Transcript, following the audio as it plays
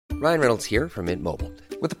Ryan Reynolds here from Mint Mobile.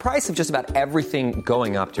 With the price of just about everything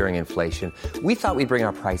going up during inflation, we thought we'd bring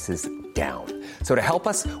our prices down. So to help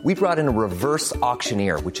us, we brought in a reverse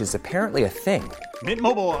auctioneer, which is apparently a thing. Mint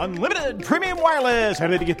Mobile Unlimited Premium Wireless. How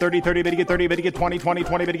to get 30, 30, bit to get 30, bit to get 20, 20,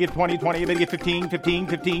 20, bit to get 20, 20, bit to get 15, 15,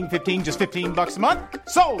 15, 15, just $15 a month?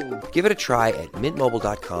 Sold! Give it a try at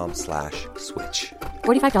mintmobile.com/switch.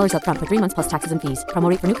 $45 up front for 3 months plus taxes and fees. Promo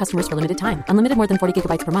rate for new customers for limited time. Unlimited more than 40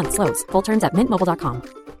 gigabytes per month. Slows full terms at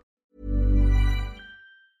mintmobile.com.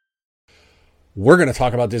 We're going to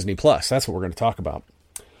talk about Disney Plus. That's what we're going to talk about.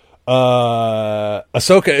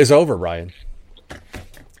 Ahsoka is over, Ryan.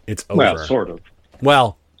 It's over. Well, sort of.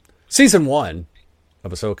 Well, season 1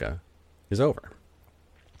 of Ahsoka is over.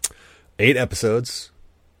 8 episodes,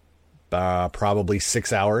 probably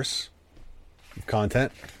 6 hours of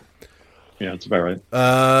content. Yeah, that's about right.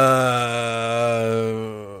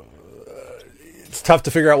 It's tough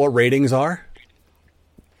to figure out what ratings are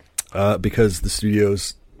because the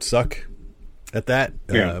studios suck at that,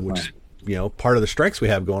 which right. Part of the strikes we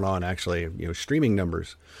have going on, actually, streaming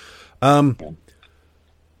numbers.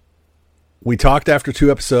 We talked after 2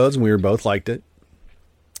 episodes and we both liked it.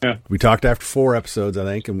 Yeah. We talked after 4 episodes, I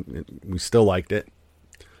think, and we still liked it.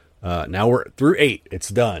 Now we're through 8. It's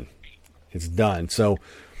done. It's done. So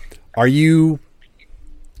I'll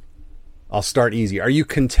start easy. Are you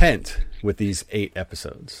content with these 8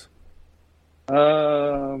 episodes?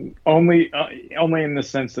 Only in the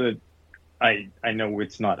sense that I know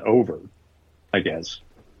it's not over, I guess.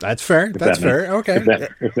 That's fair. That's fair. Okay.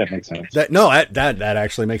 If that makes sense. That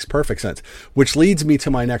actually makes perfect sense. Which leads me to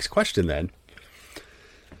my next question then.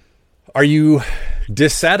 Are you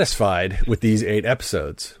dissatisfied with these 8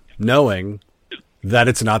 episodes, knowing that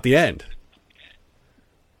it's not the end?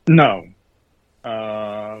 No.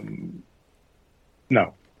 No.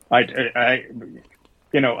 I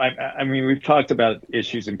mean, we've talked about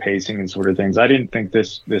issues in pacing and sort of things. I didn't think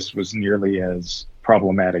this was nearly as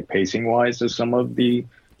problematic pacing wise as some of the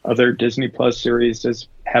other Disney Plus series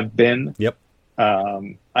have been. Yep.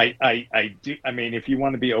 I do. I mean, if you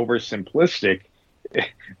want to be oversimplistic,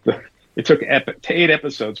 it took 8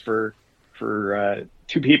 episodes for 2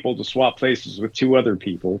 people to swap places with 2 other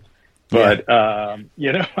people. But I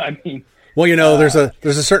mean. Well, there's a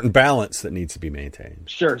certain balance that needs to be maintained.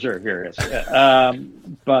 Sure, here is.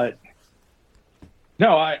 But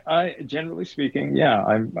no, I generally speaking, yeah,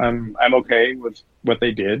 I'm okay with what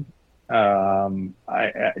they did. The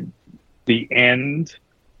end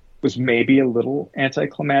was maybe a little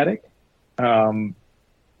anticlimactic,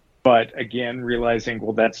 but again, realizing,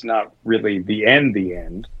 well, that's not really the end.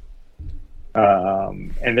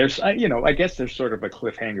 And there's, I guess there's sort of a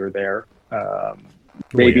cliffhanger there.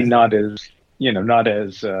 Maybe not as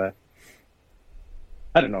I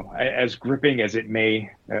don't know, as gripping as it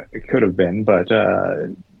could have been, but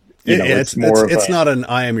it's not an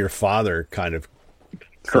 "I am your father" kind of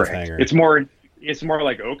cliffhanger. Correct. It's more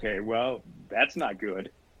like, okay, well, that's not good.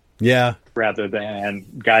 Yeah. Rather than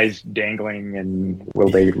guys dangling and will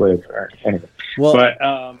they live or anyway. Well, but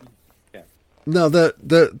yeah. No,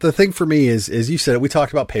 the thing for me is you said it, we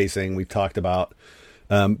talked about pacing. We talked about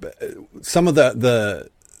some of the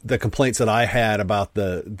complaints that I had about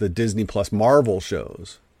the Disney Plus Marvel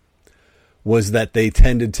shows was that they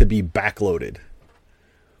tended to be backloaded.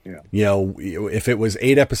 Yeah. If it was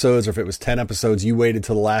 8 episodes or if it was 10 episodes, you waited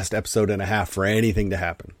till the last episode and a half for anything to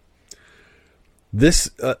happen. This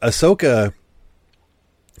Ahsoka,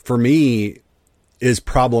 for me, is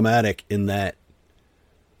problematic in that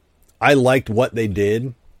I liked what they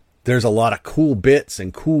did. There's a lot of cool bits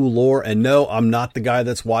and cool lore. And no, I'm not the guy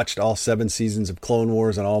that's watched all 7 seasons of Clone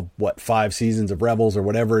Wars and all, 5 seasons of Rebels or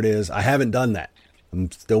whatever it is. I haven't done that.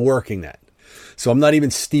 I'm still working that. So I'm not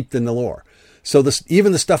even steeped in the lore. So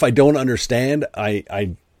even the stuff I don't understand,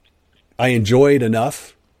 I enjoyed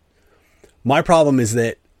enough. My problem is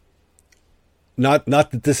that not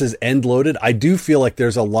that this is end loaded. I do feel like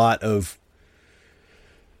there's a lot of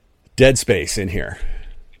dead space in here.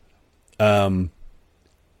 In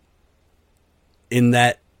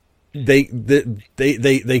that they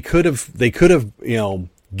could have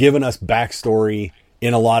given us backstory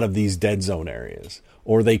in a lot of these dead zone areas,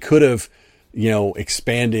 or they could have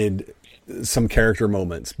expanded some character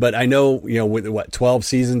moments. But I know with 12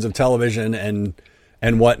 seasons of television and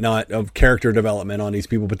whatnot of character development on these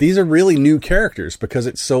people, but these are really new characters because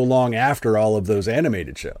it's so long after all of those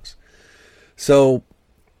animated shows. So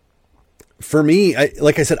for me,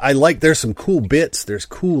 like I said, there's some cool bits, there's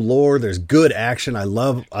cool lore, there's good action. I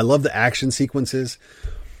love the action sequences.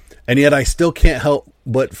 And yet I still can't help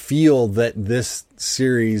but feel that this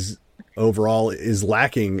series overall is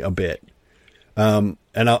lacking a bit.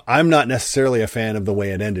 I'm not necessarily a fan of the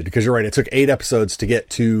way it ended, because you're right. It took 8 episodes to get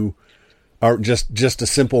to just a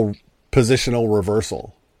simple positional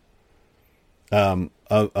reversal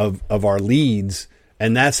of our leads.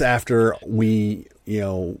 And that's after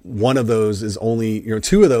one of those is only,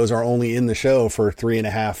 2 of those are only in the show for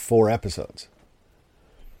 3.5, 4 episodes.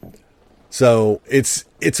 So it's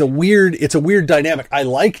a weird dynamic. I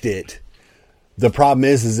liked it. The problem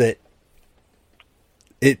is that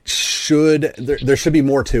there should be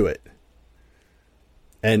more to it.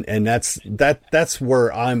 And that's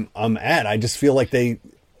where I'm at. I just feel like I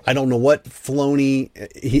don't know what Filoni,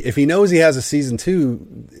 if he knows he has a season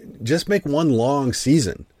 2, just make one long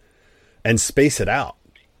season and space it out.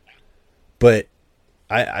 But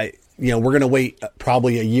we're going to wait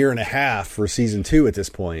probably a year and a half for season 2 at this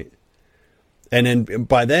point. And then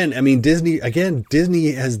by then, I mean, Disney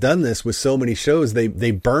has done this with so many shows.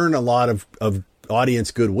 They burn a lot of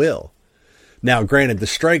audience goodwill. Now, granted, the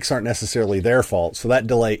strikes aren't necessarily their fault, so that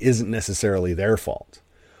delay isn't necessarily their fault.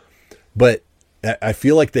 But I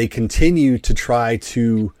feel like they continue to try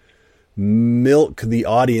to milk the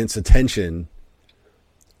audience attention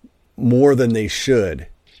more than they should.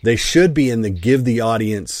 They should be in the give the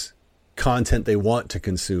audience content they want to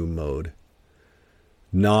consume mode,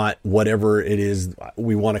 not whatever it is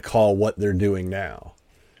we want to call what they're doing now.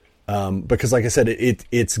 Because like I said,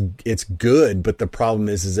 it's good, but the problem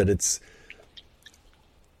is that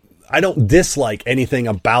I don't dislike anything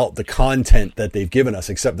about the content that they've given us,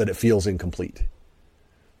 except that it feels incomplete,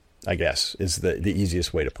 I guess, is the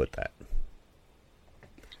easiest way to put that.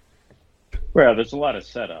 Well, there's a lot of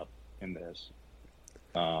setup in this.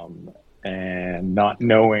 And not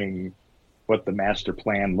knowing what the master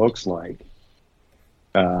plan looks like.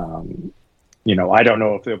 I don't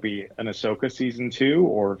know if there'll be an Ahsoka season 2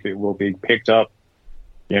 or if it will be picked up,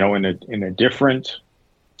 in a different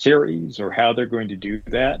series, or how they're going to do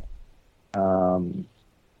that.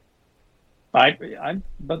 Mostly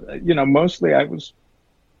I was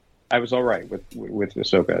all right with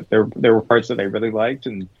Ahsoka. There were parts that I really liked,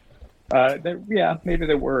 and maybe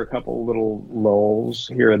there were a couple little lulls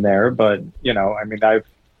here and there, but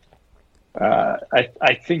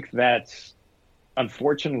I think that's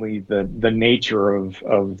unfortunately the nature of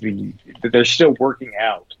they're still working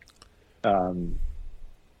out, and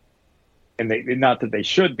not that they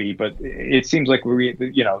should be, but it seems like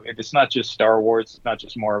it's not just Star Wars, it's not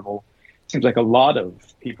just Marvel. It seems like a lot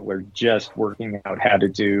of people are just working out how to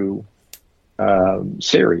do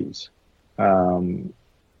series.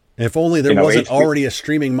 If only there wasn't already a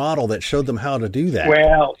streaming model that showed them how to do that.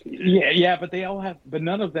 Well, yeah, but but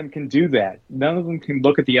none of them can do that. None of them can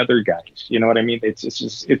look at the other guys. You know what I mean?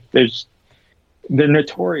 They're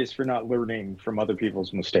notorious for not learning from other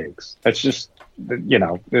people's mistakes. That's just,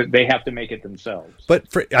 they have to make it themselves. But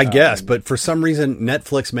but for some reason,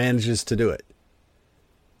 Netflix manages to do it.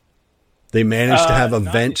 They manage to have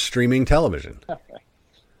event streaming television.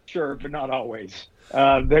 Sure, but not always.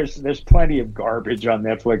 There's plenty of garbage on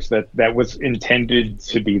Netflix that was intended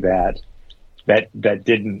to be that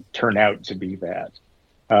didn't turn out to be that.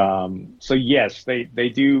 So yes, they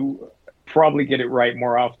do probably get it right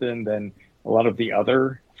more often than a lot of the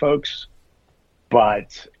other folks.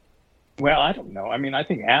 But, well, I don't know. I mean, I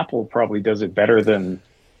think Apple probably does it better than.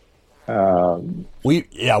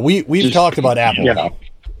 We've talked about Apple.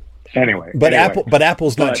 Anyway,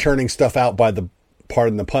 Apple's not churning stuff out by the,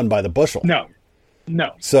 pardon the pun, by the bushel. No.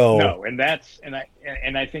 So and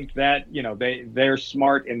I think that they're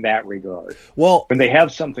smart in that regard. Well, when they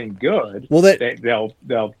have something good, they'll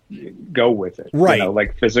go with it. Right,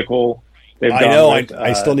 like Physical. I know.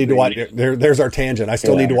 I still need to watch. There's our tangent. I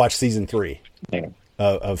still need to watch season 3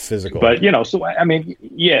 of Physical. But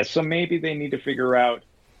so maybe they need to figure out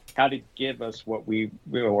how to give us what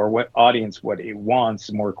what audience what it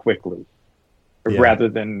wants more quickly, rather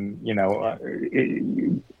than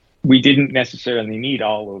we didn't necessarily need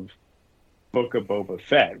all of Book of Boba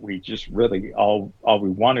Fett. We just really all we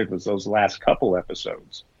wanted was those last couple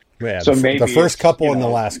episodes. Yeah, so maybe the first couple and the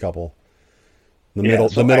last couple. The middle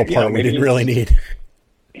part we didn't really need.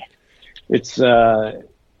 It's so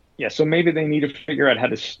maybe they need to figure out how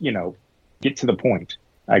to get to the point,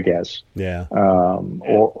 I guess. Yeah.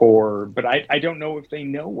 But I don't know if they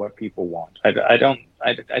know what people want. I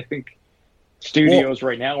think studios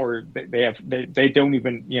right now they don't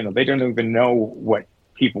even know what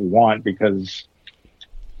people want, because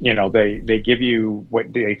they give you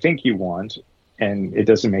what they think you want and it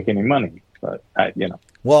doesn't make any money. But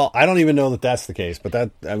well, I don't even know that that's the case, but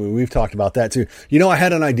we've talked about that too. I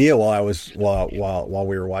had an idea while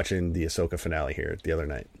we were watching the Ahsoka finale here the other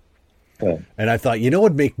night. And I thought,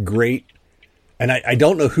 would make great and I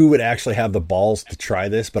don't know who would actually have the balls to try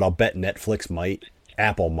this, but I'll bet Netflix might,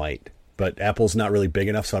 Apple might, but Apple's not really big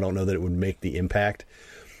enough, so I don't know that it would make the impact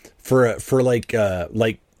for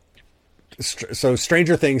so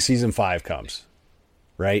Stranger Things season 5 comes,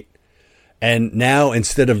 right? And now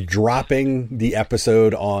instead of dropping the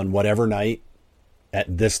episode on whatever night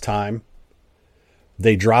at this time,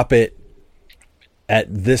 they drop it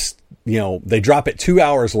at this, they drop it 2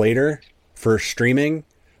 hours later for streaming,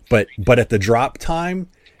 but at the drop time,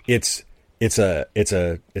 it's a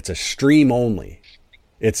stream only.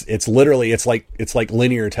 It's literally, it's like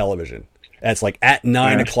linear television. It's like at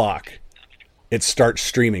 9 o'clock, it starts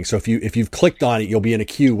streaming. So if you've clicked on it, you'll be in a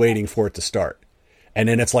queue waiting for it to start. And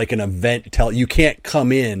then it's like an event. You can't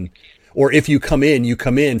come in, or if you come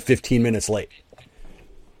in 15 minutes late.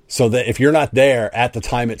 So that if you're not there at the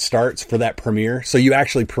time it starts for that premiere, so you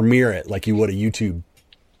actually premiere it like you would a YouTube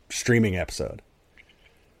streaming episode.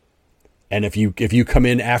 And if you come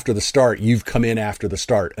in after the start, you've come in after the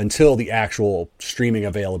start until the actual streaming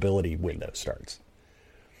availability window starts.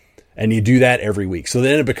 And you do that every week. So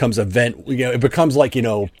then it becomes event. It becomes like,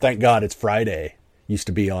 thank God it's Friday. Used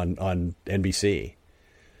to be on NBC.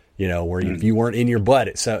 Where if you weren't in your butt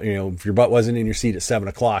at if your butt wasn't in your seat at 7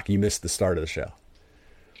 o'clock, you missed the start of the show.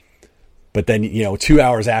 But then 2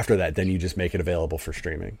 hours after that, then you just make it available for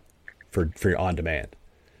streaming, for your on demand.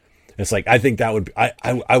 It's like, I think that would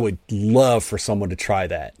I would love for someone to try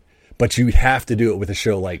that, but you'd have to do it with a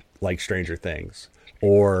show like Stranger Things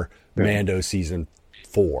or Mando season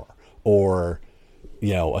 4 or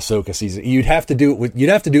Ahsoka season. You'd have to do it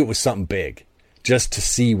with something big, just to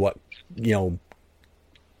see what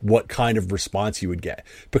kind of response you would get,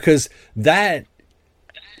 because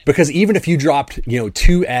even if you dropped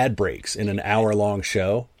 2 ad breaks in an hour-long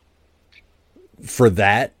show for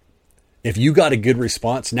that, if you got a good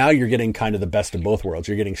response, now you're getting kind of the best of both worlds.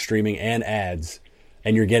 You're getting streaming and ads,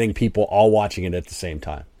 and you're getting people all watching it at the same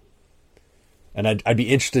time. And I'd be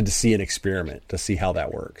interested to see an experiment to see how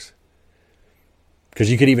that works,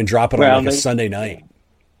 because you could even drop it on a Sunday night.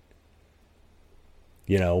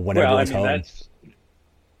 When everyone's home.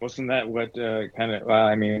 Wasn't that what kind of? Well,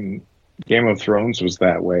 I mean, Game of Thrones was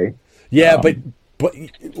that way. Yeah, but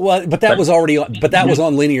that was already on. But that was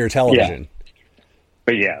on linear television. Yeah.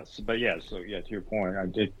 But yes. So to your point, I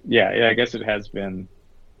guess it has been.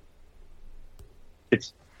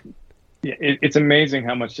 It's amazing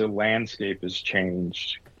how much the landscape has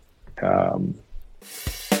changed.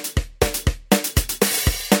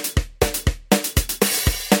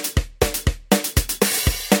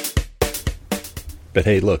 But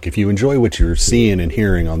hey, look, if you enjoy what you're seeing and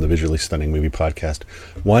hearing on the Visually Stunning Movie Podcast,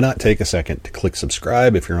 why not take a second to click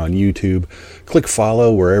subscribe if you're on YouTube, click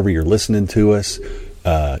follow wherever you're listening to us,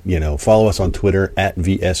 follow us on Twitter at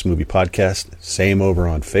VS Movie Podcast, same over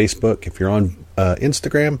on Facebook. If you're on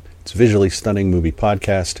Instagram, it's Visually Stunning Movie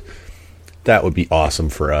Podcast. That would be awesome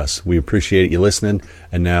for us. We appreciate you listening.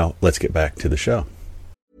 And now let's get back to the show.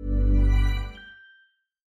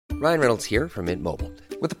 Ryan Reynolds here from Mint Mobile.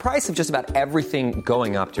 With the price of just about everything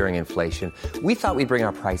going up during inflation, we thought we'd bring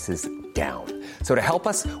our prices down. So to help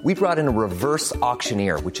us, we brought in a reverse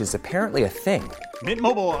auctioneer, which is apparently a thing. Mint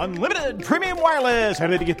Mobile Unlimited Premium Wireless. How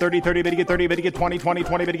to get 30, 30, bit to get 30, bit to get 20, 20,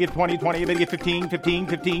 20, bit to get 20, 20, bit to get 15, 15,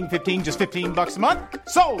 15, 15, just $15 a month?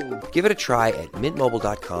 Sold! Give it a try at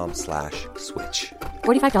mintmobile.com/switch.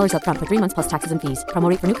 $45 up front for 3 months plus taxes and fees. Promo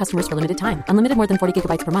rate for new customers for limited time. Unlimited more than 40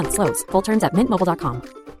 gigabytes per month. Slows full terms at mintmobile.com.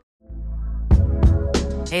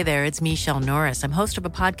 Hey there, it's Michelle Norris. I'm host of a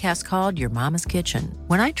podcast called Your Mama's Kitchen.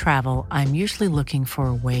 When I travel, I'm usually looking for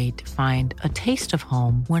a way to find a taste of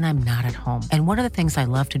home when I'm not at home. And one of the things I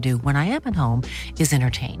love to do when I am at home is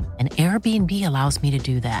entertain. And Airbnb allows me to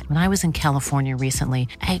do that. When I was in California recently,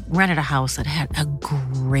 I rented a house that had a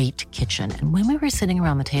great kitchen. And when we were sitting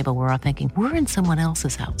around the table, we're all thinking, we're in someone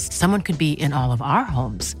else's house. Someone could be in all of our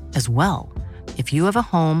homes as well. If you have a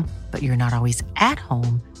home, but you're not always at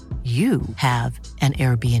home, you have an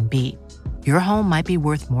Airbnb. Your home might be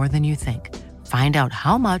worth more than you think. Find out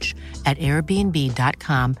how much at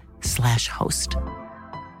airbnb.com/host.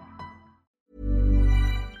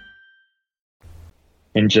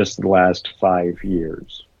 In just the last 5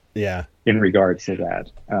 years. Yeah. In regards to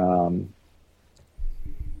that. I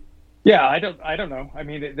don't know. I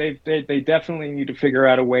mean, they definitely need to figure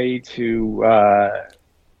out a way to,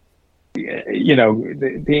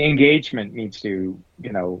 the engagement needs to,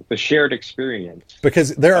 the shared experience.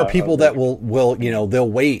 Because there are people that will they'll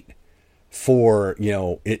wait for,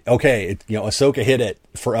 Ahsoka hit it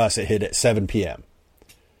for us. It hit at 7 p.m.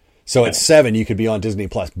 So at 7, you could be on Disney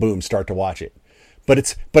Plus, boom, start to watch it. But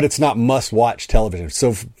it's not must watch television.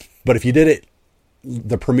 So, but if you did it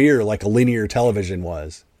the premiere like a linear television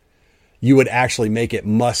was, you would actually make it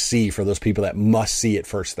must see for those people that must see it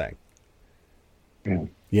first thing. Yeah.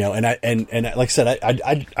 You know, and like I said,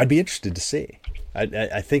 I'd be interested to see.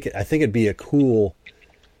 I think it'd be a cool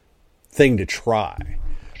thing to try.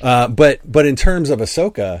 But in terms of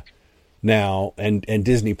Ahsoka now and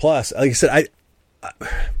Disney Plus, like I said,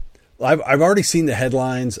 I've already seen the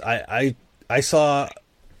headlines. I saw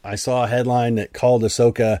a headline that called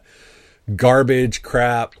Ahsoka garbage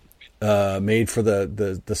crap, made for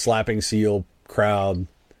the slapping seal crowd.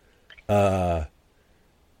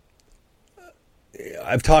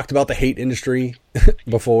 I've talked about the hate industry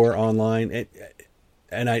before online,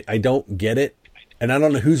 and I don't get it, and I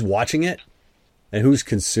don't know who's watching it and who's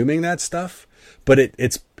consuming that stuff. But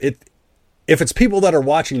if it's people that are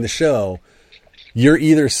watching the show, you're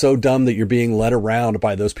either so dumb that you're being led around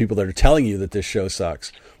by those people that are telling you that this show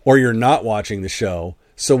sucks, or you're not watching the show.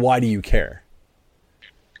 So why do you care?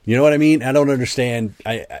 You know what I mean? I don't understand.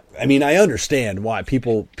 I mean, I understand why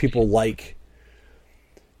people like,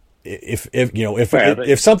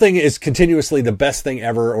 if something is continuously the best thing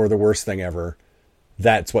ever or the worst thing ever,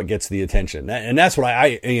 that's what gets the attention. And that's what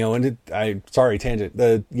sorry, tangent.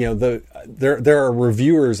 There are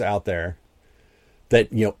reviewers out there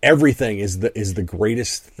that, everything is the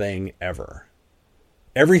greatest thing ever.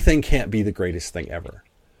 Everything can't be the greatest thing ever.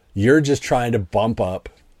 You're just trying to bump up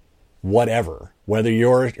whatever, whether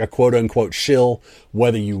you're a quote unquote shill,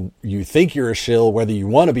 whether you think you're a shill, whether you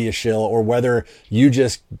want to be a shill, or whether you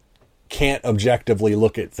just can't objectively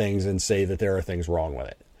look at things and say that there are things wrong with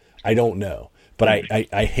it. I don't know. But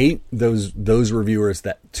I hate those reviewers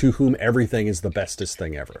to whom everything is the bestest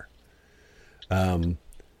thing ever.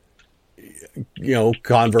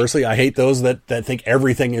 Conversely, I hate those that think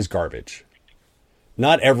everything is garbage.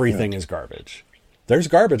 Not everything is garbage. There's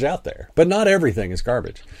garbage out there, but not everything is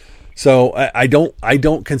garbage. So I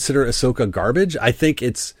don't consider Ahsoka garbage. I think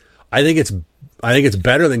it's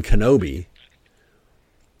better than Kenobi.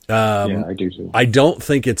 Yeah, I do too. I don't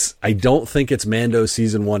think it's Mando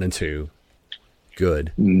season 1 and 2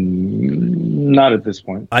 good. Not at this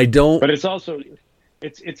point. I don't. But it's also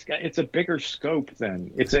it's a bigger scope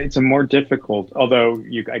then. It's a more difficult. Although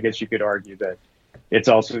I guess you could argue that it's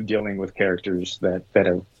also dealing with characters that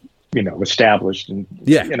are established and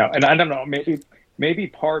and I don't know, maybe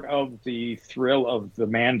part of the thrill of the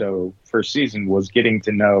Mando first season was getting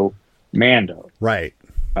to know Mando, right?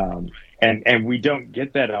 And we don't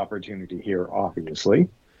get that opportunity here, obviously.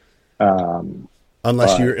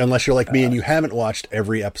 Unless you're like me and you haven't watched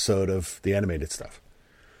every episode of the animated stuff,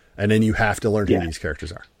 and then you have to learn who these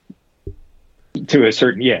characters are. To a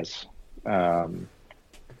certain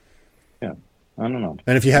I don't know.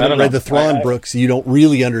 And if you haven't read the Thrawn books, you don't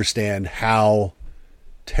really understand how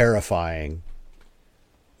terrifying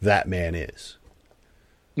that man is.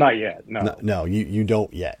 Not yet. No. No, you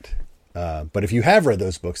don't yet. But if you have read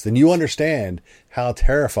those books, then you understand how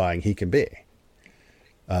terrifying he can be.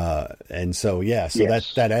 And so, yes.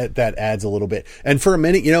 that adds a little bit. And for a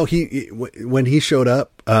minute, when he showed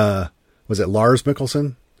up, was it Lars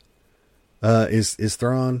Mikkelsen? Is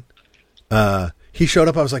Thrawn? He showed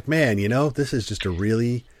up. I was like, man, this is just a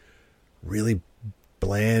really, really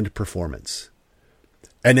bland performance.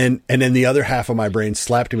 And then the other half of my brain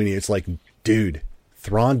slapped me. It's like, dude,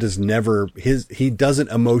 Thrawn he doesn't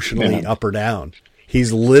emotionally up or down.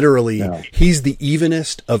 He's literally, he's the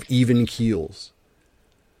evenest of even keels.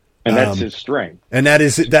 And that's his strength. And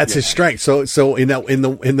that's his strength. So in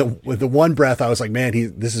the one breath, I was like,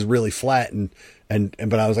 man, this is really flat.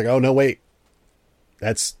 But I was like, oh no, wait,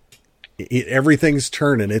 everything's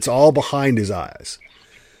turning. It's all behind his eyes.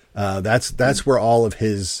 That's where all of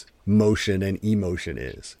his motion and emotion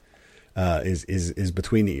is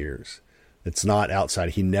between the ears. It's not outside.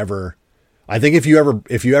 I think if you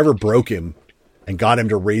ever broke him and got him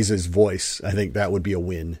to raise his voice, I think that would be a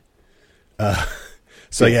win.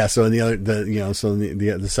 So in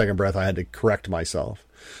the second breath, I had to correct myself.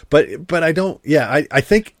 But I don't. Yeah, I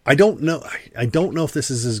don't know. I don't know if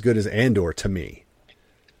this is as good as Andor to me.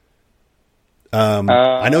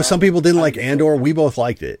 I know some people didn't like Andor. We both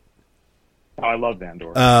liked it. Oh, I loved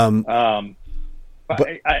Andor. But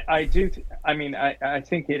I do. I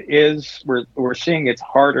think it is. We're seeing it's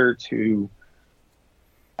harder to.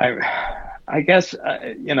 I guess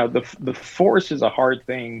the Force is a hard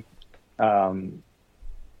thing to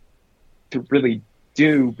really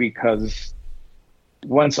do, because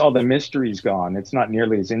once all the mystery's gone, it's not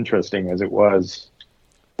nearly as interesting as it was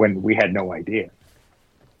when we had no idea.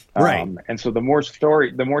 Right. And so the more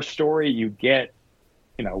story you get,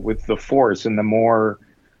 with the Force, and the more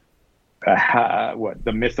what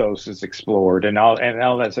the mythos is explored and all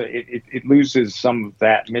that. So it loses some of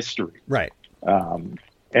that mystery, right? And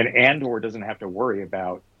Andor doesn't have to worry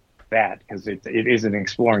about that because it isn't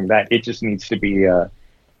exploring that. It just needs to be an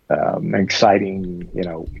exciting,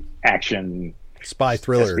 action, spy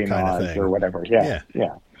thriller kind of thing or whatever. Yeah.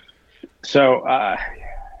 So I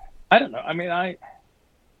don't know. I mean, I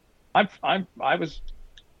liked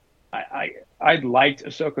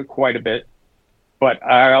Ahsoka quite a bit, but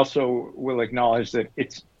I also will acknowledge that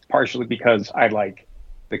it's partially because I like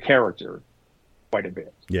the character quite a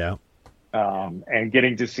bit. Yeah. And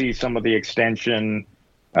getting to see some of the extension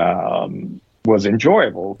was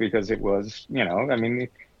enjoyable because it was, I mean,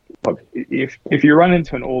 look, if you run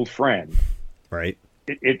into an old friend, right,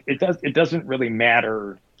 it doesn't really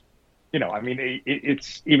matter. I mean,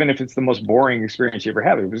 it's even if it's the most boring experience you ever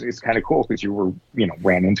have, it's kind of cool because you were,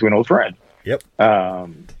 ran into an old friend. Yep.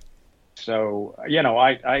 So,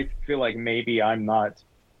 I feel like maybe I'm not.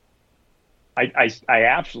 I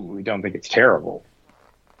absolutely don't think it's terrible.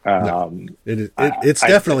 No, it's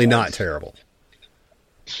definitely not terrible.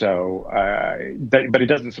 So, but it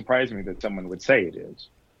doesn't surprise me that someone would say it is.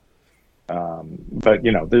 But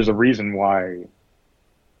there's a reason why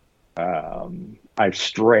I've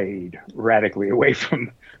strayed radically away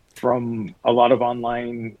from a lot of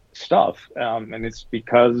online stuff, and it's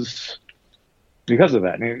because of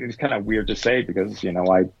that. And it's kind of weird to say because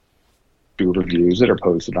I do reviews that are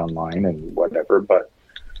posted online and whatever, but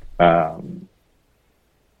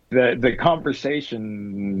the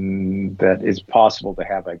conversation that is possible to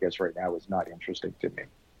have, I guess, right now is not interesting to me.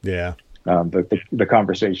 Yeah. The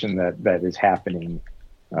conversation that is happening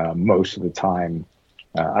most of the time,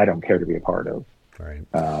 I don't care to be a part of. Right.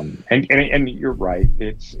 And you're right.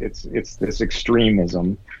 It's this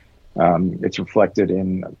extremism. It's reflected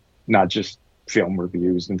in not just film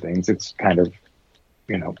reviews and things. It's kind of,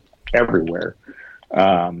 everywhere.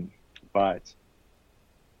 But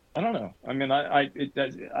I don't know. I mean, I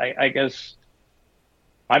guess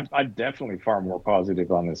I'm definitely far more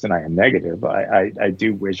positive on this than I am negative. I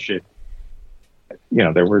do wish it.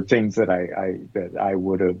 There were things that I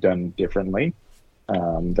would have done differently.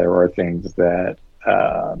 There are things that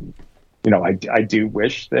I do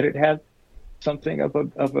wish that it had something of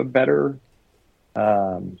a better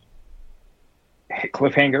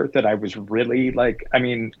cliffhanger that I was really like. I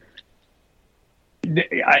mean,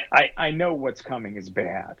 I know what's coming is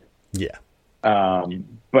bad. Yeah.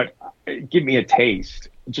 But give me a taste,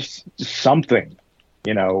 just something.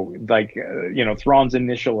 Thrawn's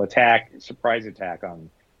initial surprise attack on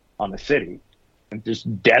the city, and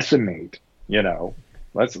just decimate.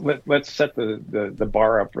 Let's set the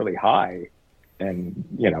bar up really high, and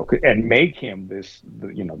and make him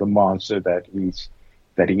the monster that he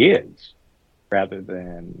is, rather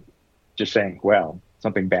than just saying, well,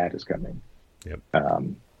 something bad is coming. Yep.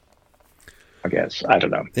 I guess I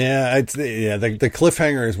don't know. Yeah, the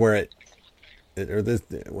cliffhanger is where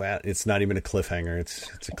it's not even a cliffhanger.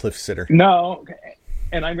 It's a cliff sitter. No,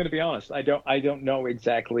 and I'm going to be honest. I don't know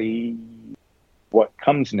exactly what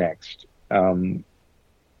comes next. No,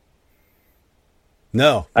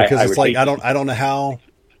 because it's like I don't know how.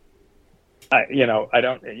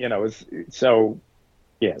 So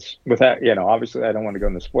yes, with that, obviously I don't want to go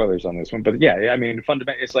into spoilers on this one, but yeah, I mean,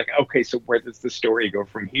 fundamentally, it's like, okay, so where does the story go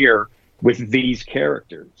from here with these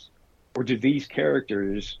characters, or do these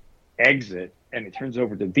characters exit and it turns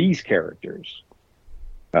over to these characters?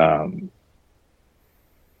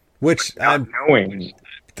 Which not knowing,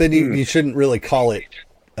 then you shouldn't really call it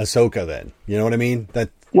Ahsoka. Then you know what I mean?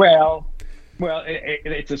 Well,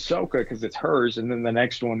 it's Ahsoka because it's hers, and then the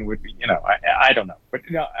next one would be, I don't know, but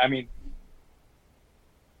I mean,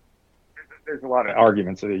 there's a lot of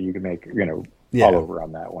arguments that you can make, all over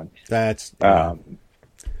on that one. That's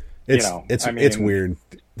it's weird,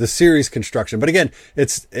 the series construction, but again,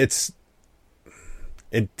 it's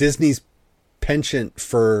Disney's penchant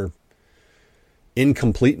for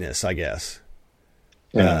incompleteness, I guess.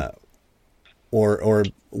 Yeah. Or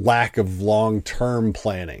lack of long-term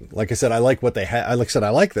planning. Like I said, I like what they had. Like I said, I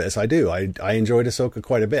like this. I do. I enjoyed Ahsoka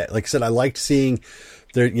quite a bit. Like I said, I liked seeing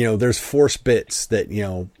there, there's Force bits that,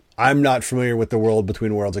 I'm not familiar with the world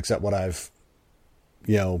between worlds except what I've,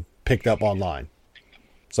 picked up online.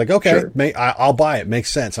 It's like, okay, sure. I'll buy it.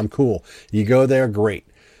 Makes sense. I'm cool. You go there. Great.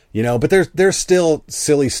 But there's still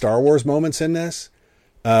silly Star Wars moments in this.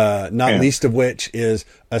 Not least of which is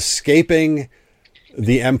escaping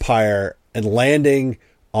the Empire and landing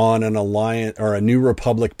on an Alliance or a New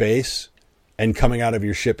Republic base and coming out of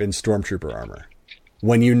your ship in Stormtrooper armor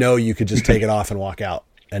when you could just take it off and walk out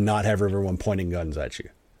and not have everyone pointing guns at you.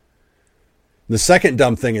 The second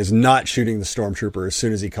dumb thing is not shooting the stormtrooper as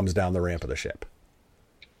soon as he comes down the ramp of the ship.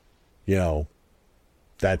 You know,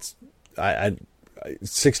 that's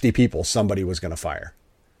 60 people somebody was going to fire,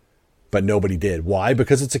 but nobody did. Why?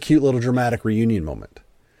 Because it's a cute little dramatic reunion moment.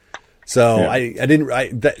 So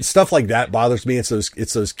yeah. Stuff like that bothers me. It's those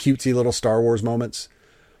cutesy little Star Wars moments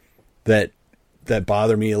that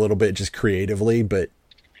bother me a little bit just creatively, but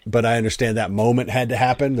I understand that moment had to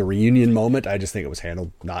happen. The reunion moment. I just think it was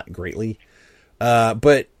handled not greatly.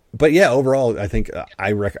 But yeah, overall, I think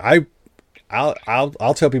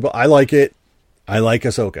I'll tell people I like it. I like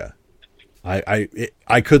Ahsoka.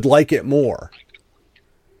 I could like it more.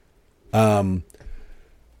 But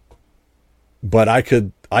I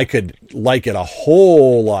could like it a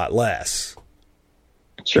whole lot less.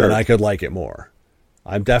 Sure. And I could like it more.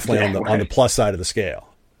 I'm definitely on the plus side of the scale.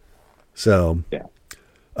 So, yeah.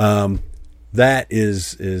 That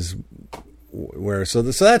is where, so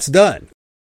that's done.